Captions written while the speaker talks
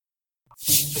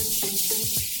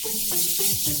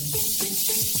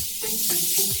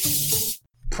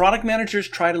Product managers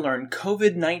try to learn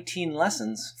COVID-19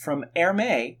 lessons from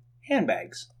Hermès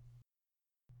handbags.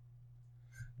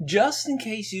 Just in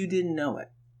case you didn't know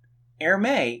it,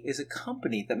 Hermès is a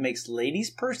company that makes ladies'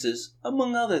 purses,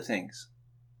 among other things.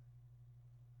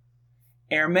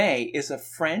 Hermès is a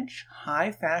French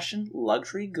high-fashion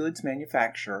luxury goods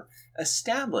manufacturer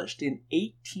established in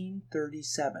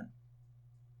 1837.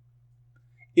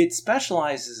 It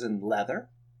specializes in leather,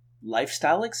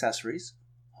 lifestyle accessories,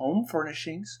 home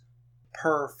furnishings,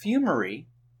 perfumery,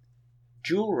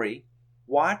 jewelry,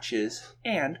 watches,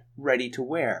 and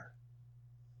ready-to-wear.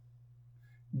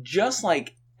 Just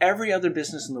like every other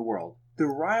business in the world, the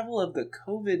arrival of the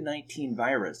COVID-19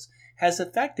 virus has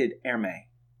affected Hermès.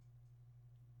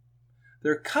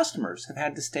 Their customers have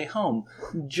had to stay home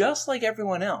just like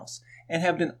everyone else and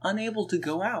have been unable to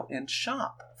go out and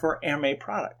shop for Hermès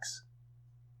products.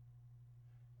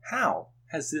 How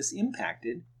has this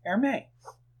impacted Hermès?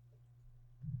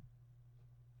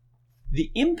 The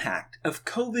impact of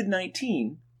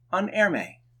COVID-19 on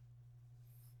Hermès.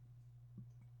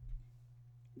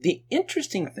 The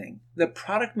interesting thing that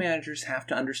product managers have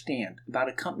to understand about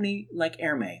a company like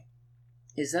Hermès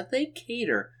is that they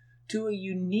cater to a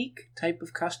unique type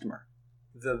of customer,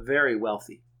 the very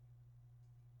wealthy.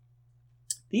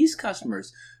 These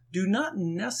customers do not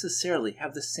necessarily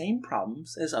have the same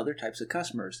problems as other types of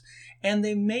customers, and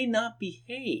they may not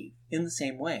behave in the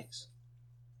same ways.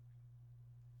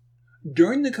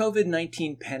 During the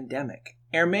COVID-19 pandemic,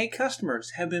 Hermès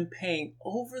customers have been paying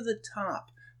over the top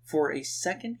for a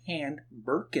second-hand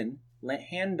Birkin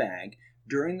handbag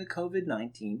during the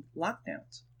COVID-19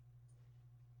 lockdowns.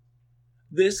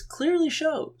 This clearly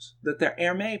shows that their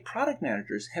Hermès product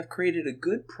managers have created a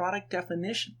good product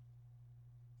definition.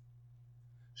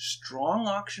 Strong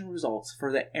auction results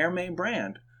for the Hermès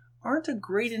brand aren't a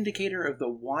great indicator of the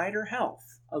wider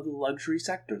health of the luxury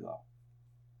sector, though.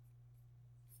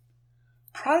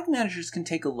 Product managers can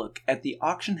take a look at the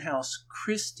auction house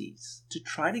Christie's to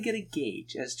try to get a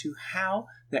gauge as to how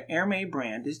the Hermès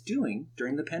brand is doing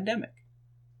during the pandemic.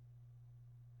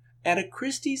 At a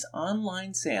Christie's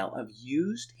online sale of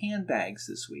used handbags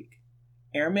this week,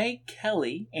 Hermès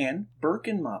Kelly and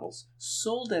Birkin models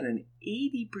sold at an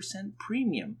 80%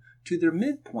 premium to their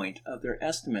midpoint of their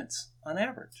estimates on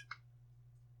average.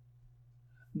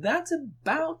 That's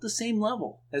about the same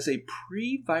level as a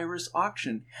pre-virus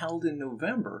auction held in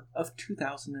November of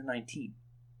 2019.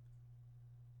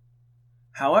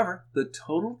 However, the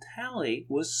total tally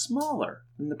was smaller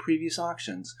than the previous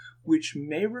auctions, which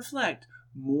may reflect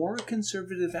more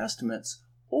conservative estimates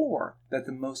or that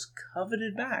the most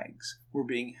coveted bags were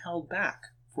being held back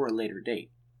for a later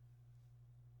date.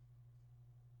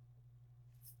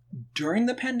 During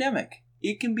the pandemic,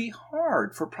 it can be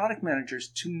hard for product managers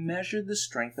to measure the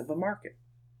strength of a market.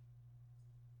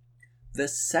 The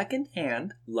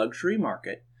second-hand luxury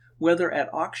market, whether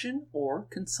at auction or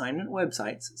consignment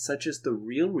websites such as The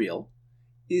RealReal,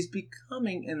 is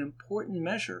becoming an important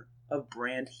measure of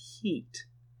brand heat,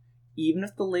 even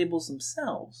if the labels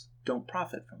themselves don't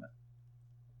profit from it.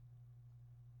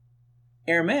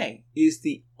 Hermès is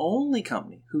the only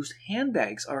company whose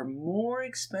handbags are more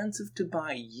expensive to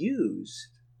buy used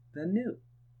than new.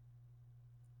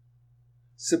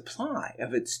 Supply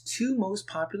of its two most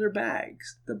popular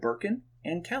bags, the Birkin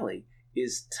and Kelly,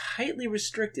 is tightly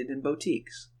restricted in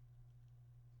boutiques.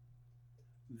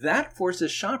 That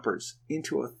forces shoppers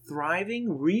into a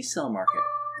thriving resale market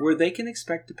where they can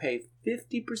expect to pay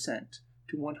 50%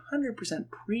 to 100%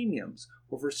 premiums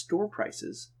over store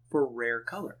prices for rare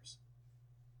colors.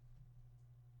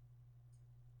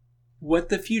 What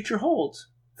the future holds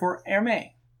for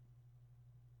Hermès.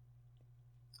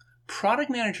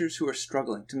 Product managers who are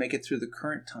struggling to make it through the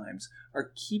current times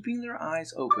are keeping their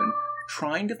eyes open,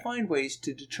 trying to find ways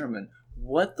to determine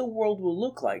what the world will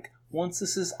look like once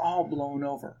this is all blown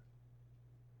over.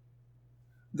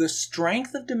 The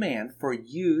strength of demand for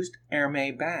used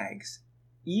Hermès bags,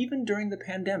 even during the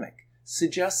pandemic,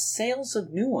 suggests sales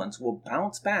of new ones will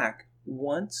bounce back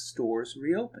once stores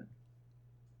reopen.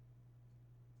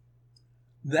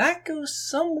 That goes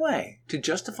some way to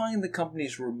justifying the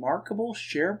company's remarkable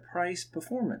share price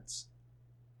performance.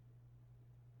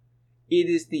 It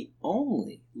is the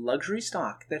only luxury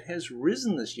stock that has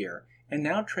risen this year and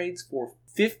now trades for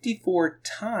 54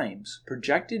 times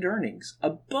projected earnings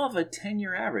above a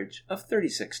 10-year average of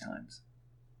 36 times.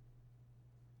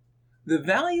 The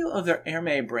value of their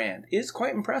Hermès brand is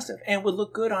quite impressive and would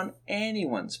look good on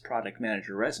anyone's product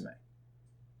manager resume.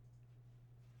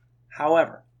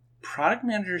 However, product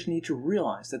managers need to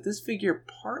realize that this figure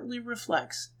partly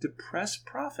reflects depressed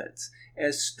profits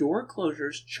as store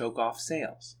closures choke off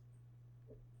sales.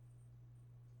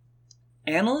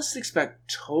 Analysts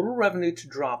expect total revenue to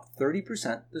drop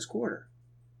 30% this quarter.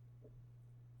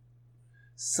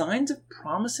 Signs of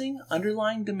promising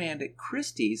underlying demand at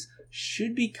Christie's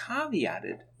should be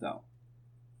caveated, though.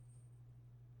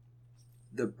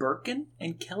 The Birkin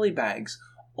and Kelly bags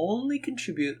only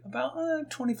contribute about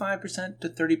 25% to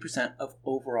 30% of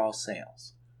overall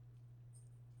sales.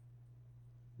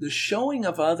 The showing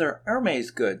of other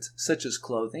Hermès goods, such as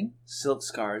clothing, silk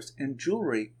scarves, and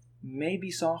jewelry, may be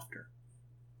softer.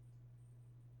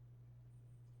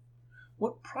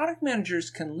 What product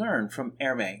managers can learn from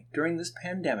Hermès during this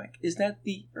pandemic is that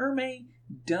the Hermès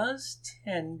does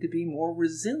tend to be more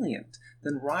resilient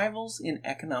than rivals in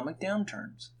economic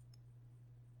downturns.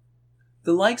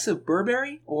 The likes of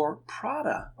Burberry or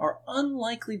Prada are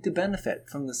unlikely to benefit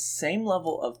from the same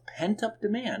level of pent-up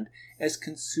demand as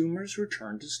consumers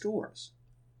return to stores.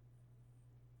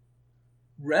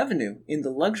 Revenue in the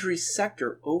luxury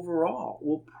sector overall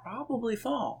will probably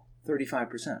fall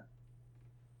 35%.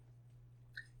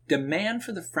 Demand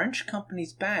for the French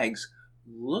company's bags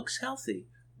looks healthy,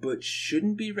 but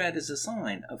shouldn't be read as a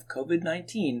sign of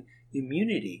COVID-19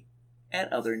 immunity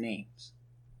at other names.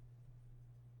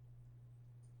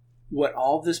 What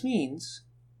all this means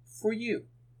for you.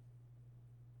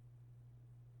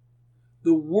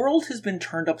 The world has been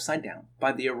turned upside down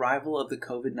by the arrival of the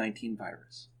COVID-19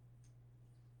 virus.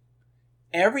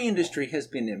 Every industry has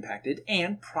been impacted,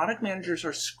 and product managers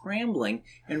are scrambling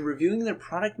and reviewing their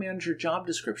product manager job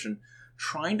description,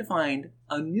 trying to find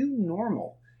a new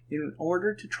normal in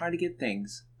order to try to get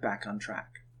things back on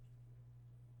track.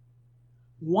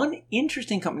 One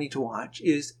interesting company to watch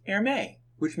is Hermès,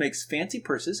 which makes fancy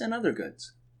purses and other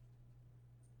goods.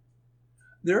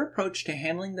 Their approach to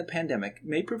handling the pandemic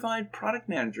may provide product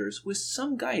managers with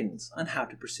some guidance on how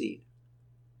to proceed.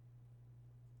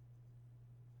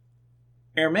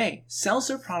 Hermès sells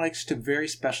their products to very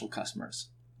special customers,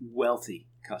 wealthy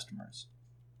customers.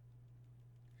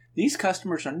 These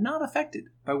customers are not affected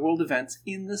by world events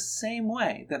in the same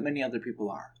way that many other people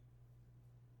are.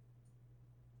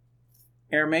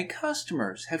 Hermès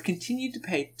customers have continued to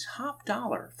pay top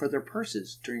dollar for their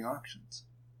purses during auctions.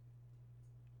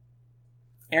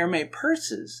 Hermès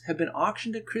purses have been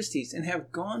auctioned at Christie's and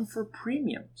have gone for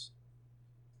premiums.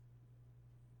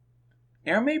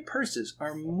 Hermès purses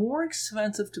are more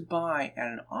expensive to buy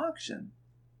at an auction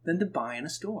than to buy in a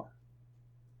store.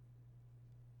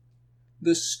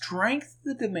 The strength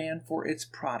of the demand for its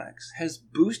products has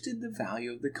boosted the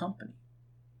value of the company.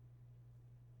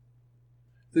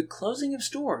 The closing of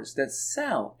stores that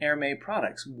sell Hermès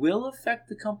products will affect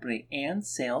the company, and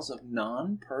sales of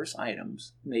non-purse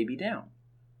items may be down.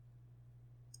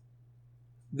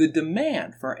 The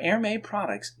demand for Hermès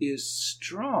products is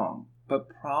strong, but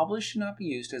probably should not be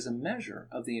used as a measure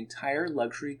of the entire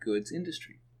luxury goods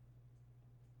industry.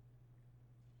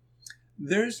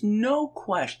 There's no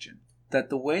question that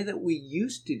the way that we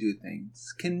used to do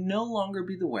things can no longer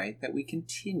be the way that we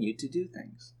continue to do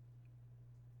things.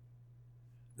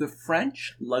 The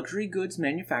French luxury goods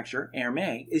manufacturer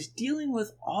Hermès is dealing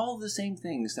with all the same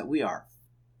things that we are.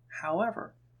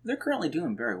 However, they're currently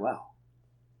doing very well.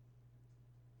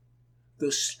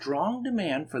 The strong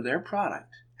demand for their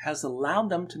product has allowed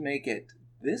them to make it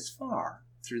this far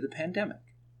through the pandemic.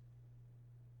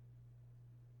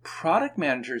 Product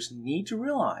managers need to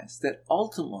realize that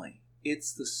ultimately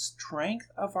it's the strength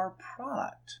of our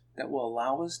product that will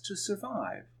allow us to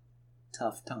survive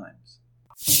tough times.